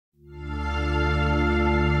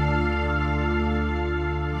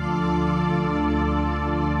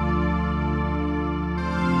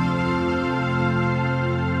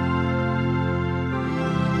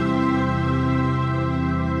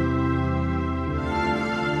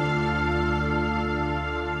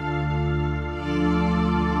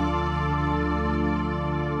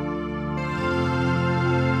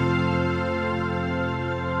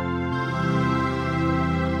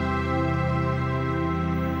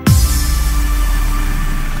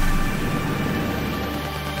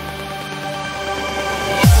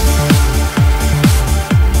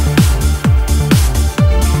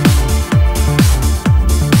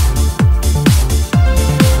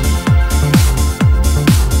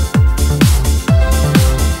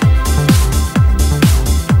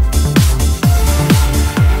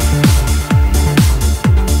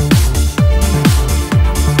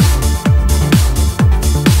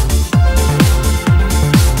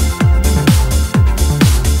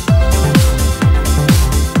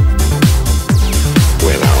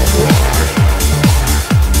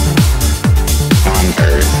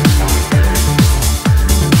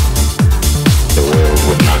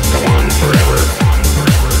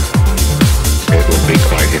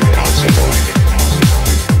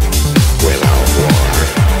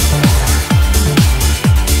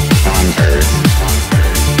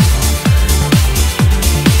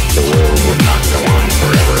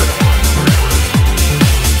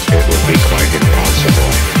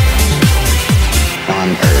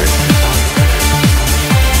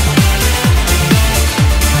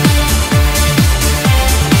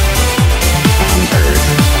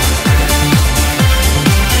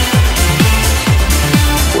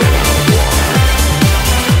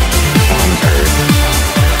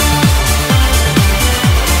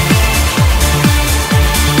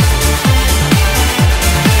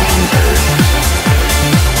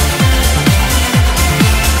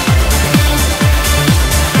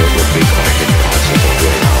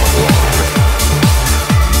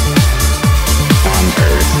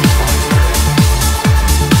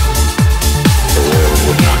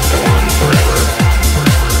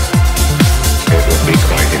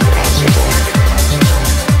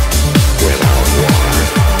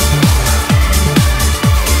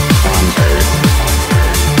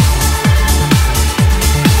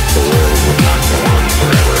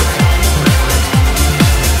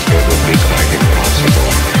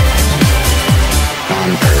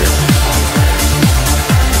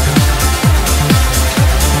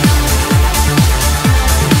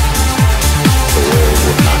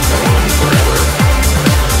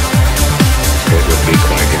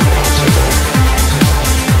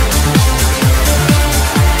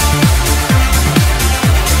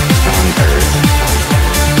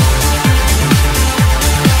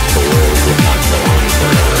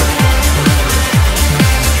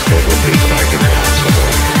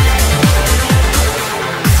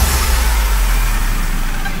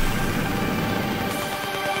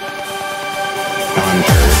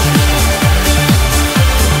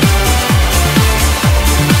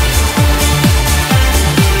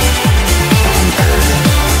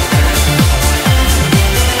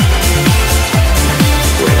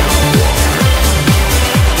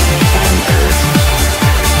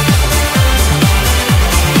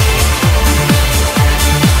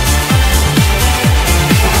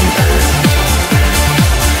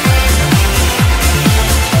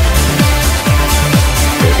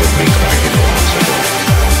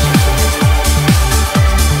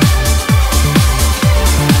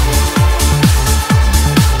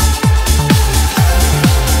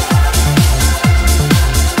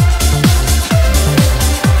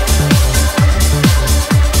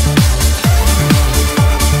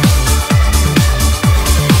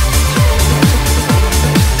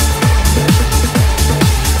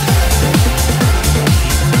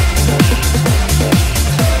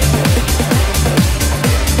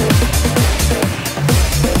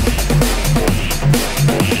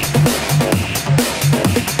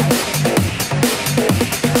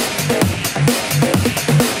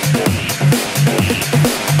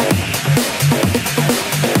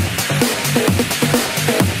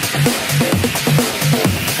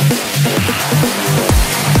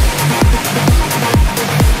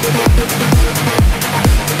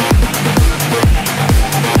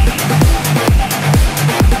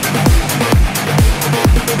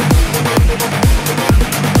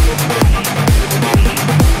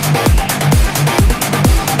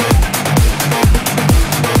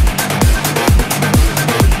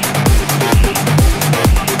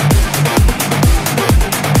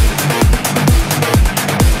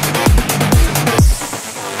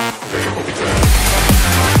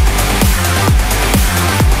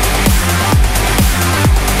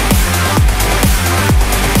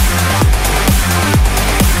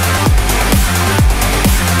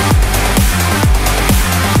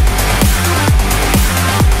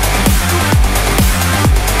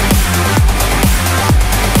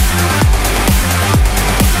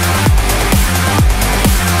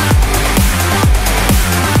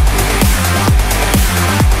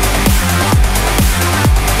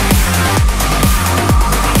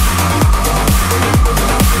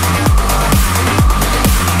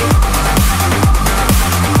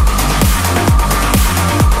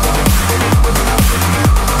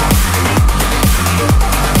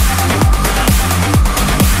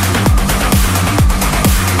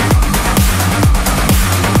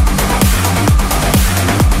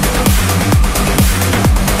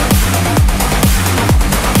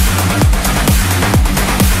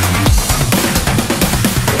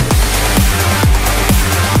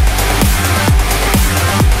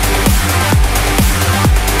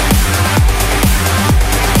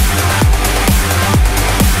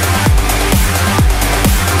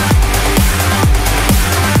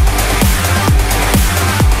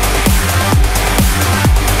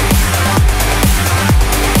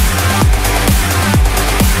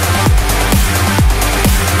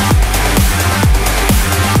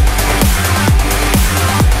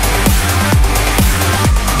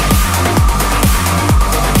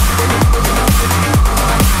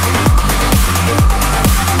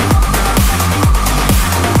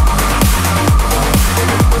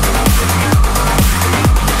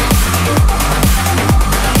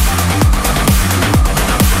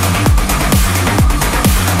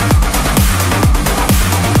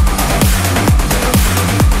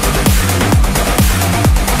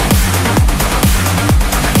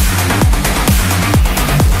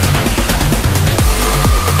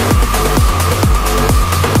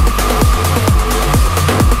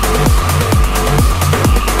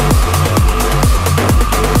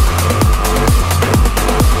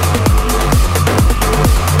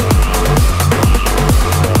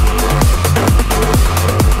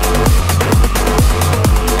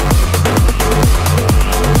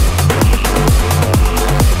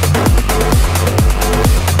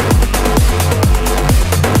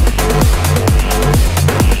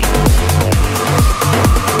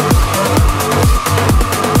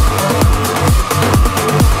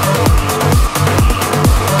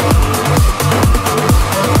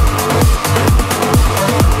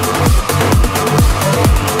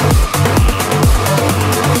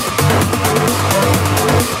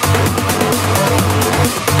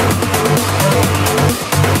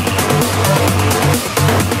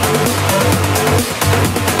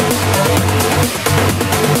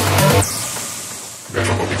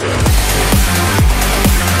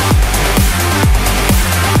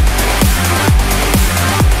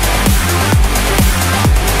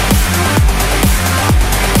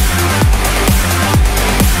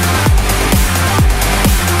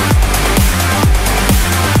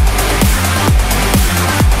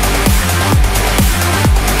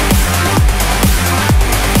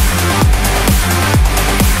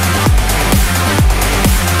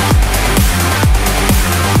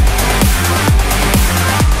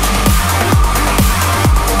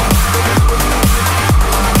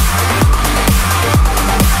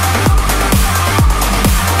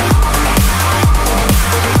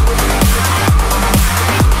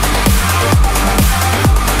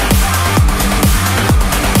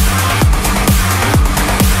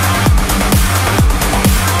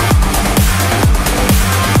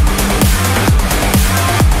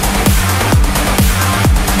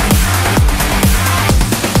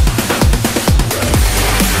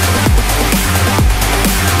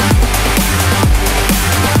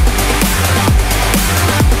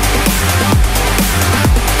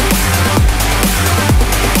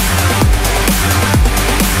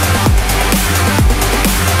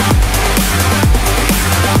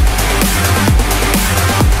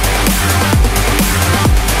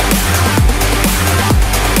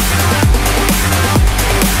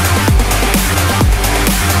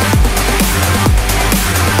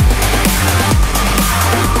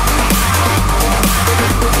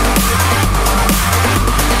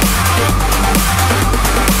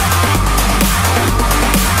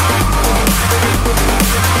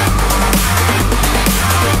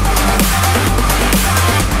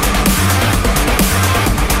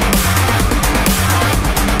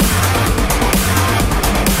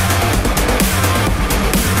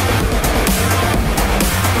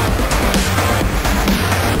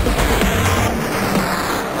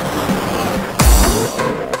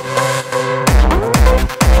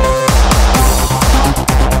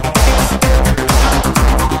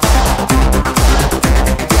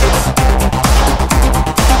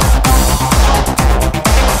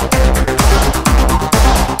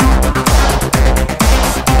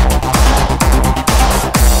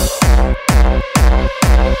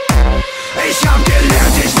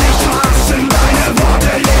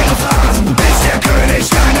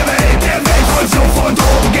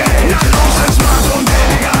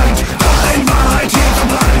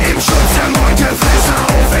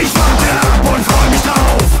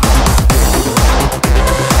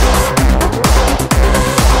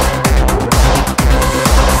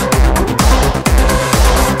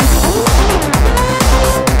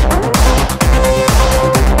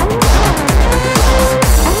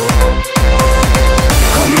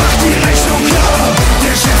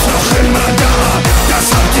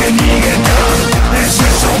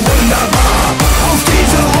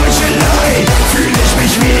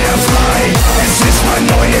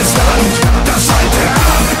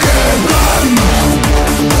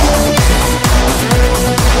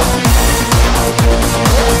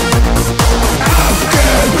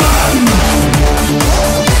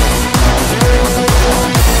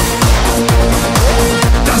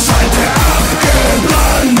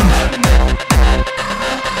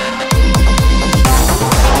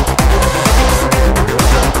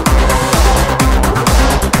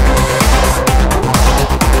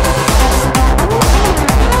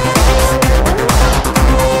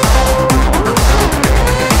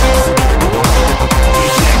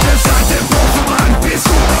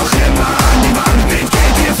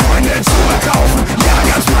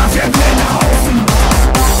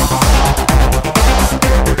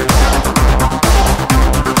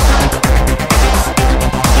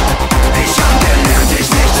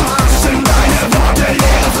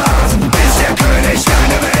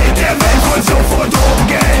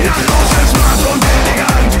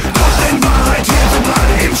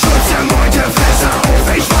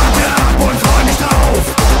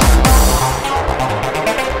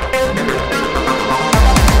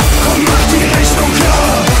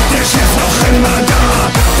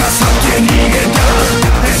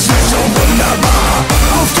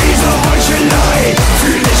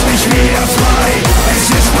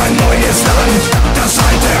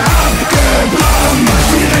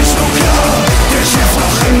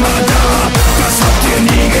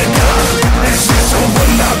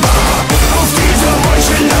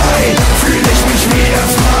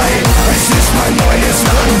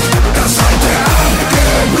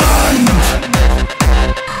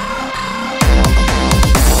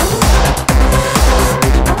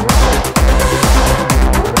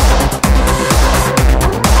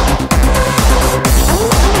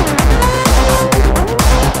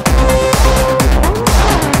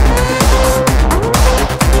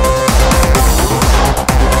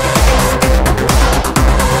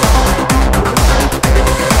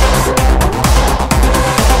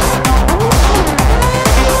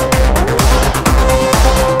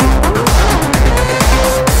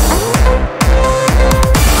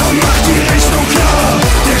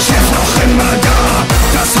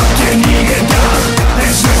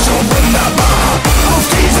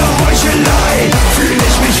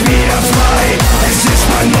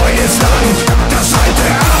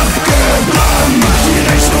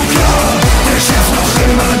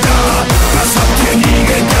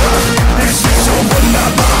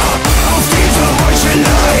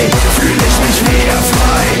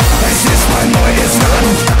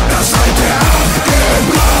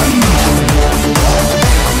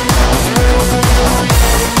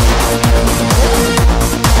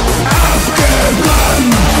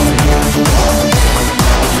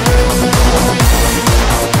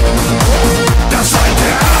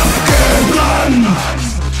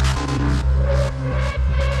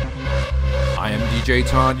DJ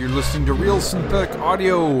Todd. You're listening to Real Synthetic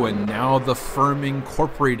Audio, and now the firm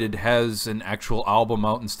Incorporated has an actual album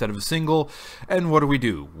out instead of a single. And what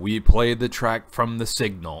do? We play the track from the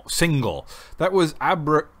single. That was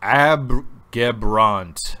Abgebrannt.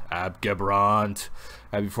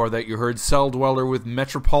 Before that, you heard Celldweller with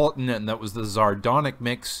Metropolitan, and that was the Zardonic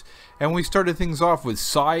mix. And we started things off with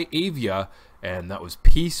Psy'Aviah, and that was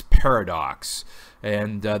Peace Paradox.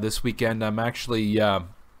 And this weekend, I'm actually...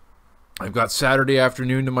 I've got Saturday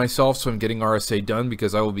afternoon to myself, so I'm getting RSA done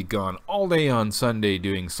because I will be gone all day on Sunday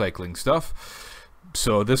doing cycling stuff.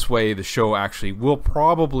 So this way, the show actually will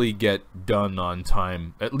probably get done on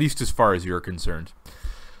time, at least as far as you're concerned.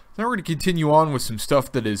 Now we're going to continue on with some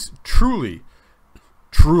stuff that is truly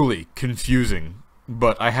confusing,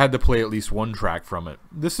 but I had to play at least one track from it.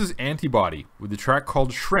 This is Antibody with a track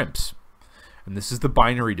called Shrimps, and this is the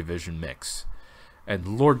Binary Division mix.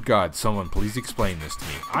 And Lord God, someone please explain this to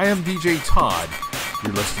me. I am DJ Todd.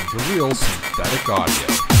 You're listening to Real Synthetic Audio.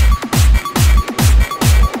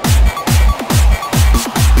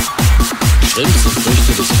 Shrimps sind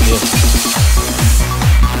Früchte des Meeres.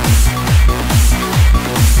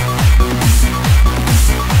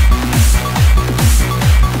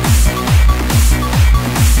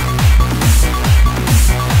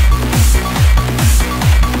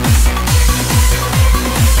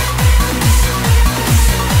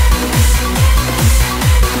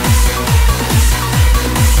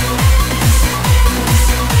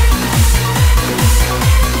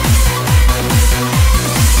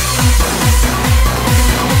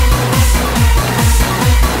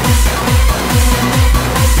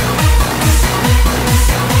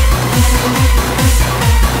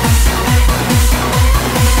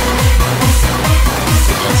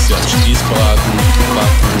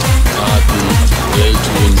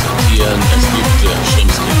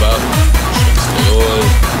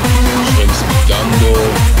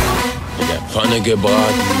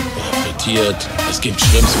 Gebraten, frittiert. Es gibt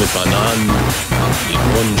Shrimps mit Bananen,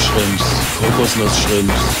 Limonenshrimps,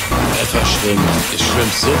 Kokosnussshrimps, Pfeffershrimps,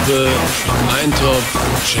 Shrimpsuppe, Shrimp-Eintopf,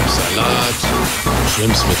 Shrimp-Salat,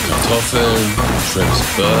 Shrimps mit Kartoffeln,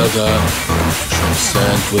 Shrimps-Burger,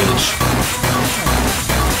 Shrimp-Sandwich.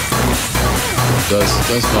 Das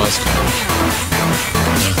war's, glaube ich.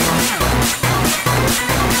 Ja.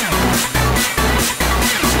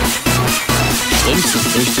 Shrimps sind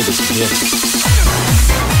Früchte des Meeres.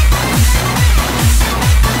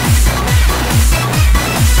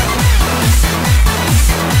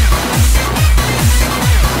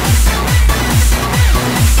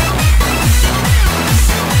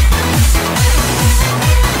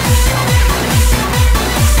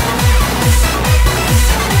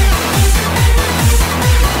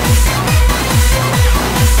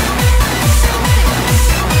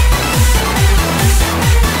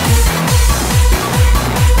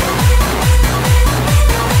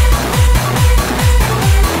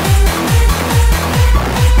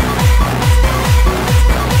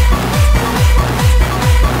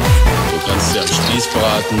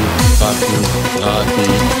 Backen,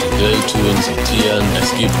 braten, Grill tun, sortieren. Es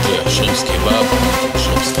gibt Shrimps Kebab,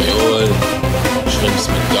 Shrimps Kreol, Shrimps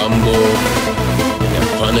mit Gambo, in der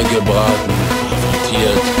Pfanne gebraten,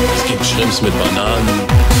 frittiert. Es gibt Shrimps mit Bananen,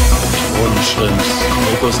 Limonenshrimps,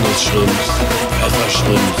 Kokosnussshrimps,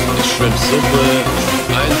 Pfeffershrimps, Shrimpsuppe,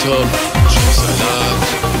 Eintopf, Shrimpsalat,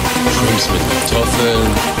 Shrimps mit Kartoffeln,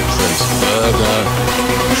 Shrimpsburger,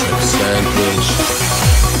 Shrimp-Sandwich.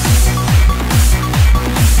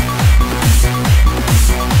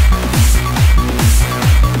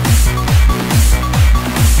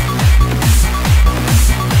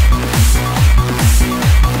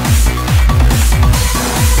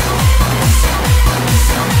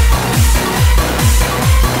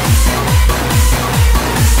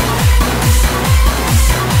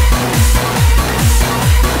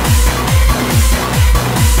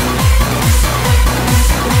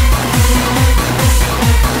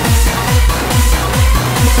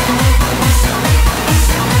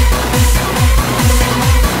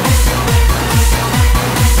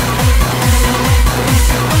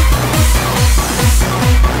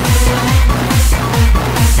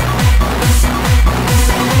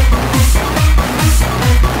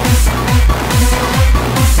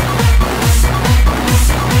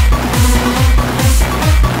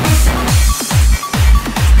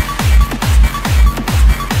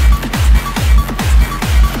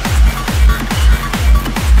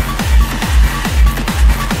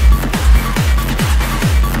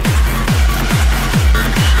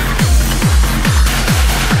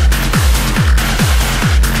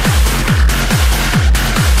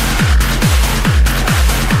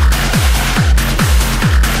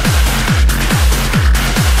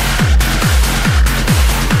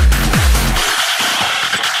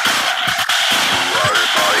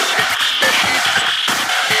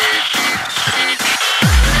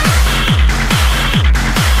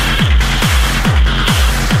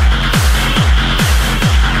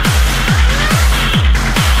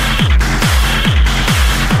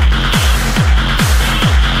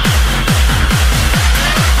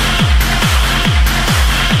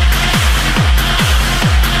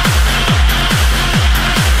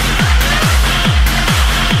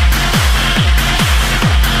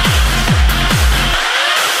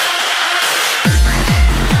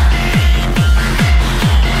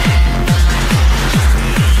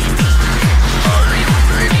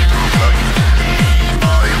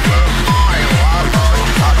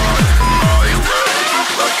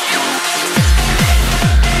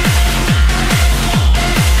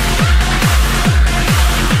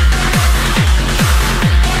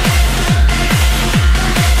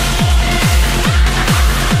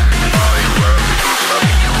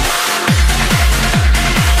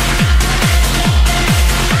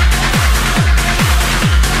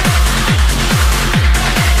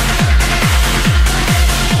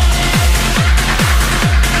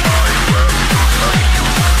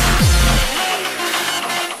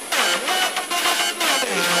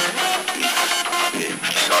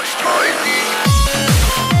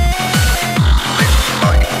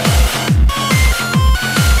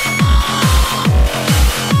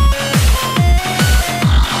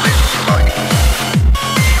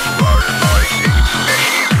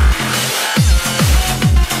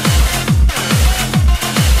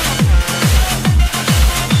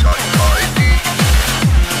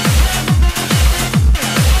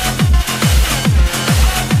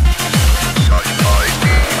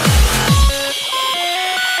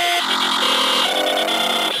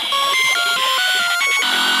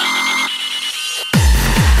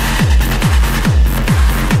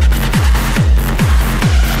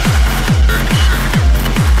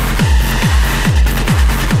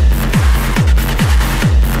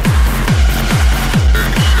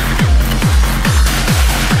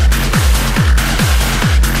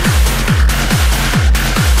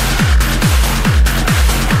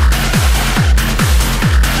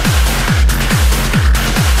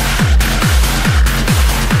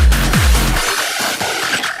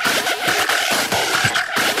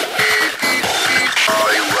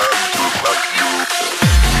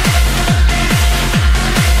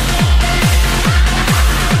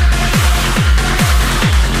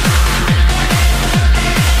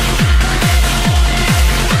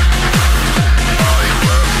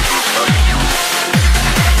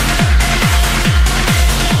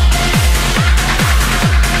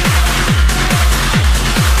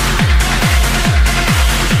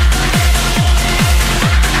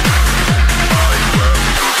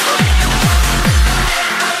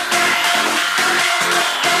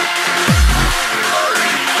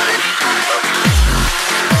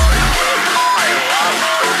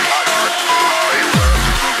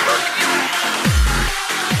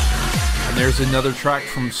 there's another track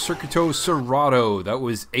from Circuito, Cerrado. That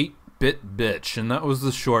was 8-Bit Bitch, and that was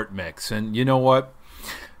the short mix. And you know what?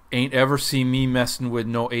 Ain't ever seen me messing with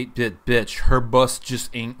no 8-Bit Bitch. Her bust just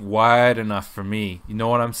ain't wide enough for me. You know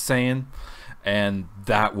what I'm saying? And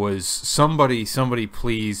that was somebody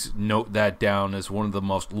please note that down as one of the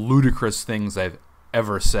most ludicrous things I've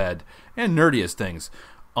ever said, and nerdiest things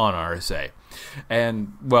on RSA.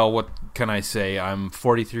 And well, what can I say? I'm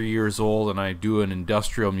 43 years old and I do an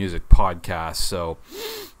industrial music podcast, so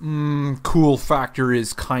cool factor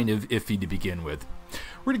is kind of iffy to begin with.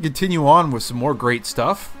 We're going to continue on with some more great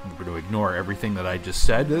stuff. We're going to ignore everything that I just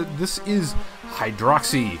said. This is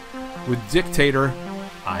Hydroxie with Diktator.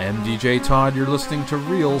 I am DJ Todd. You're listening to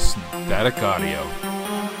Real Synthetic Audio.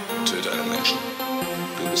 Töte einen Menschen.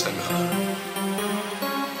 Du bist ein Mörder.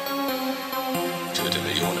 Töte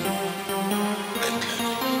Millionen. Ein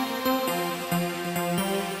König.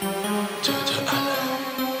 Töte alle.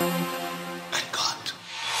 Ein Gott.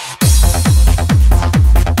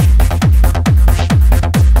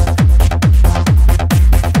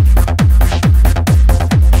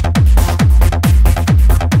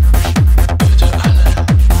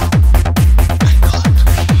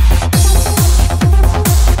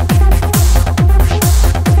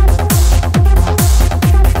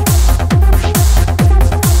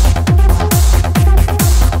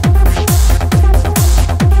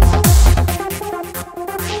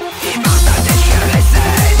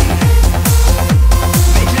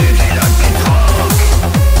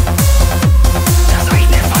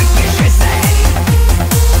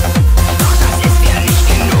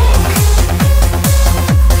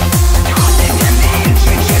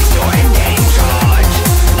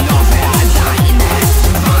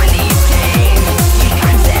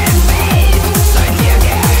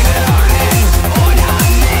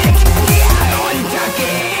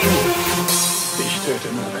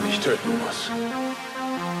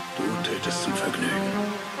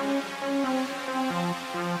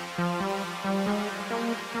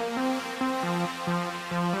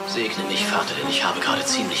 Segne mich, Vater, denn ich habe gerade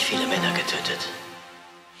ziemlich viele Männer getötet.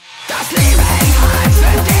 Das Leben hat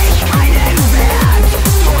für dich keinen Wert.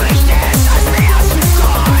 Du richtest, als wärst du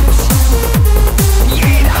Gott.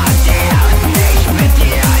 Jeder, der nicht mit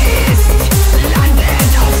dir ist,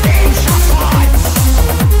 landet auf dem Schafott.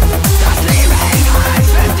 Das Leben hat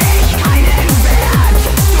für dich keinen Wert.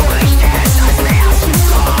 Du richtest, als wärst du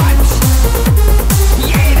Gott.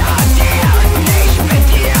 Jeder, der nicht mit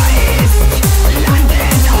dir ist,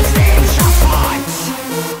 landet auf dem Schafott.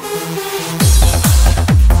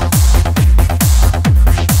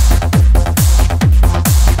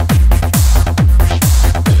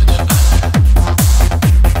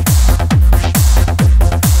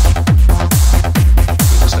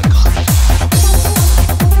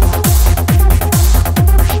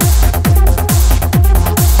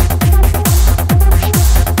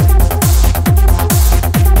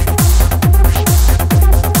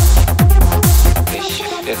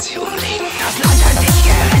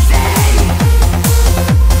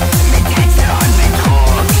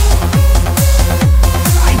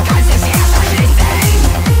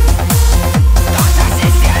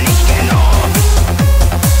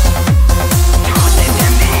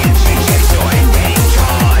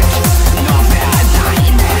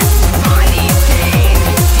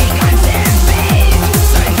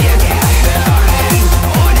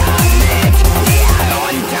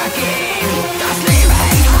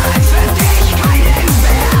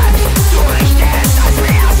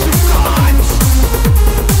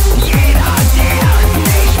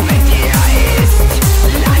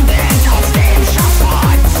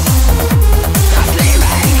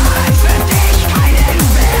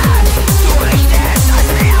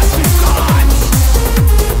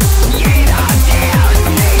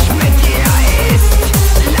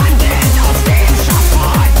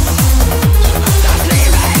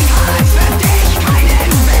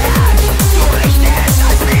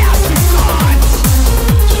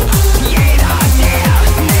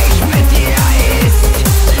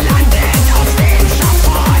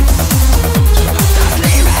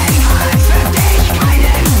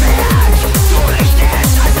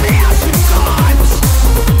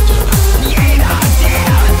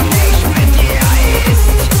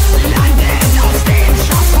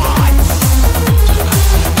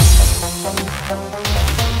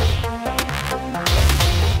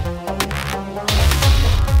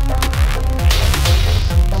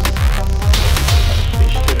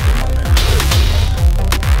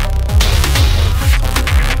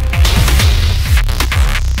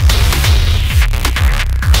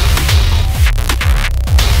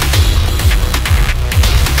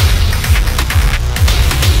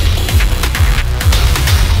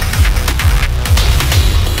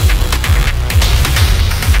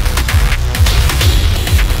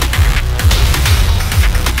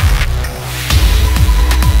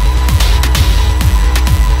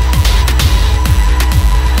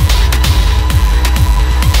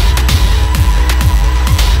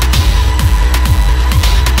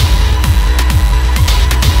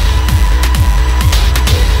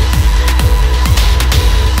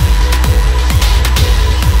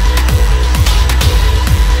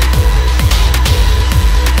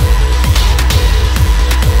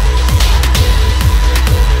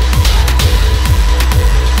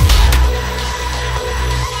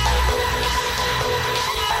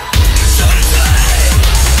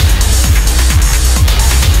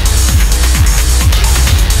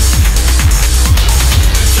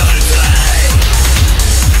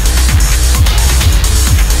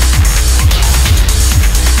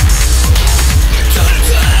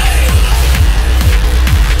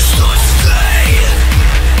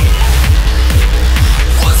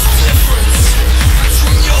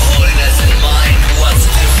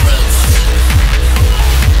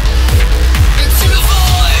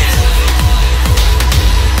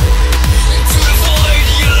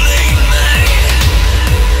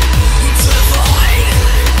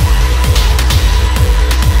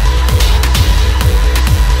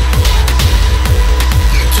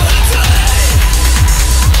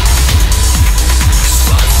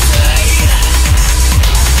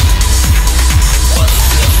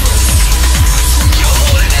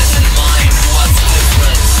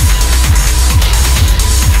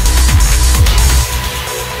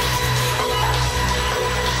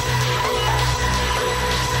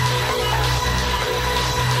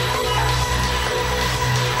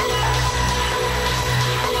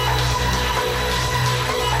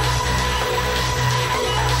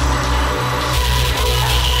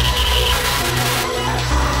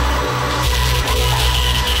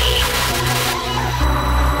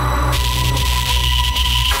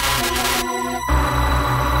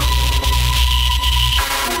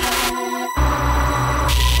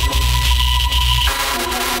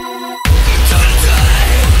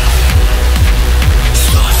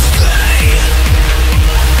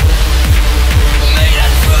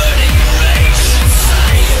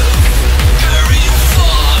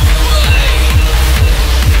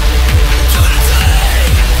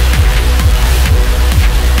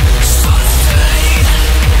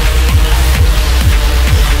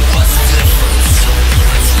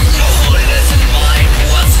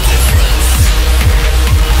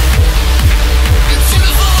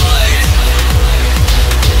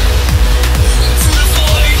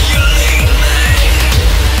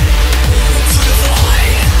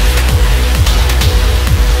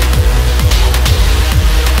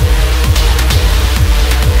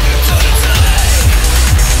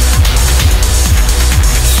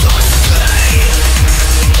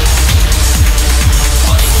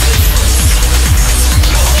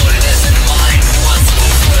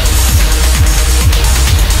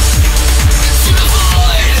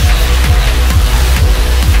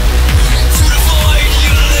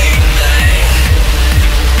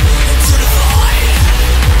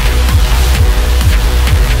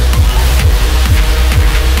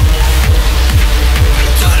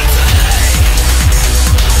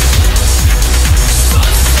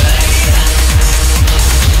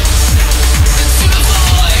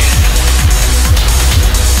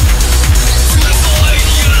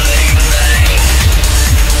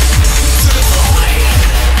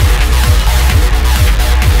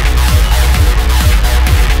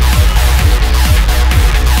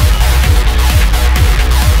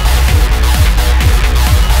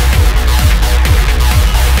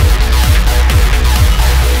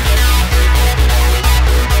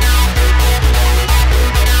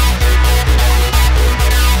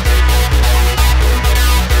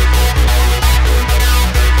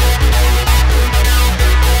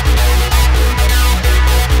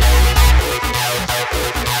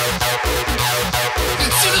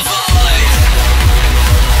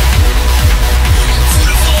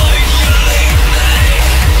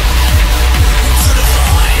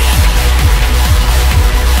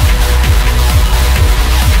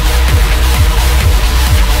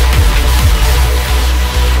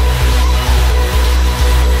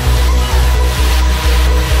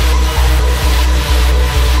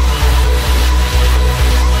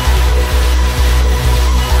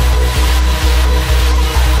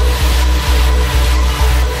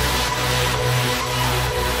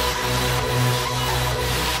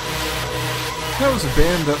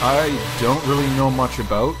 band that I don't really know much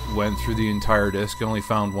about. Went through the entire disc, only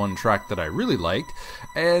found one track that I really liked,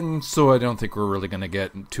 and so I don't think we're really going to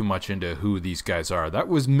get too much into who these guys are. That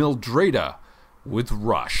was Mildreda with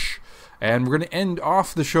Rush. And we're going to end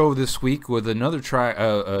off the show this week with another track,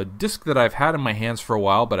 a disc that I've had in my hands for a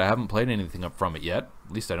while, but I haven't played anything up from it yet.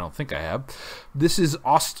 At least I don't think I have. This is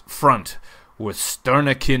Ost+Front with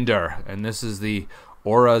Sternekinder, and this is the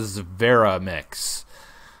Aurasvera mix.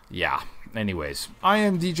 Yeah. Anyways, I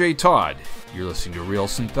am DJ Todd. You're listening to Real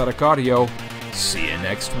Synthetic Audio. See you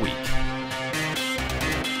next week.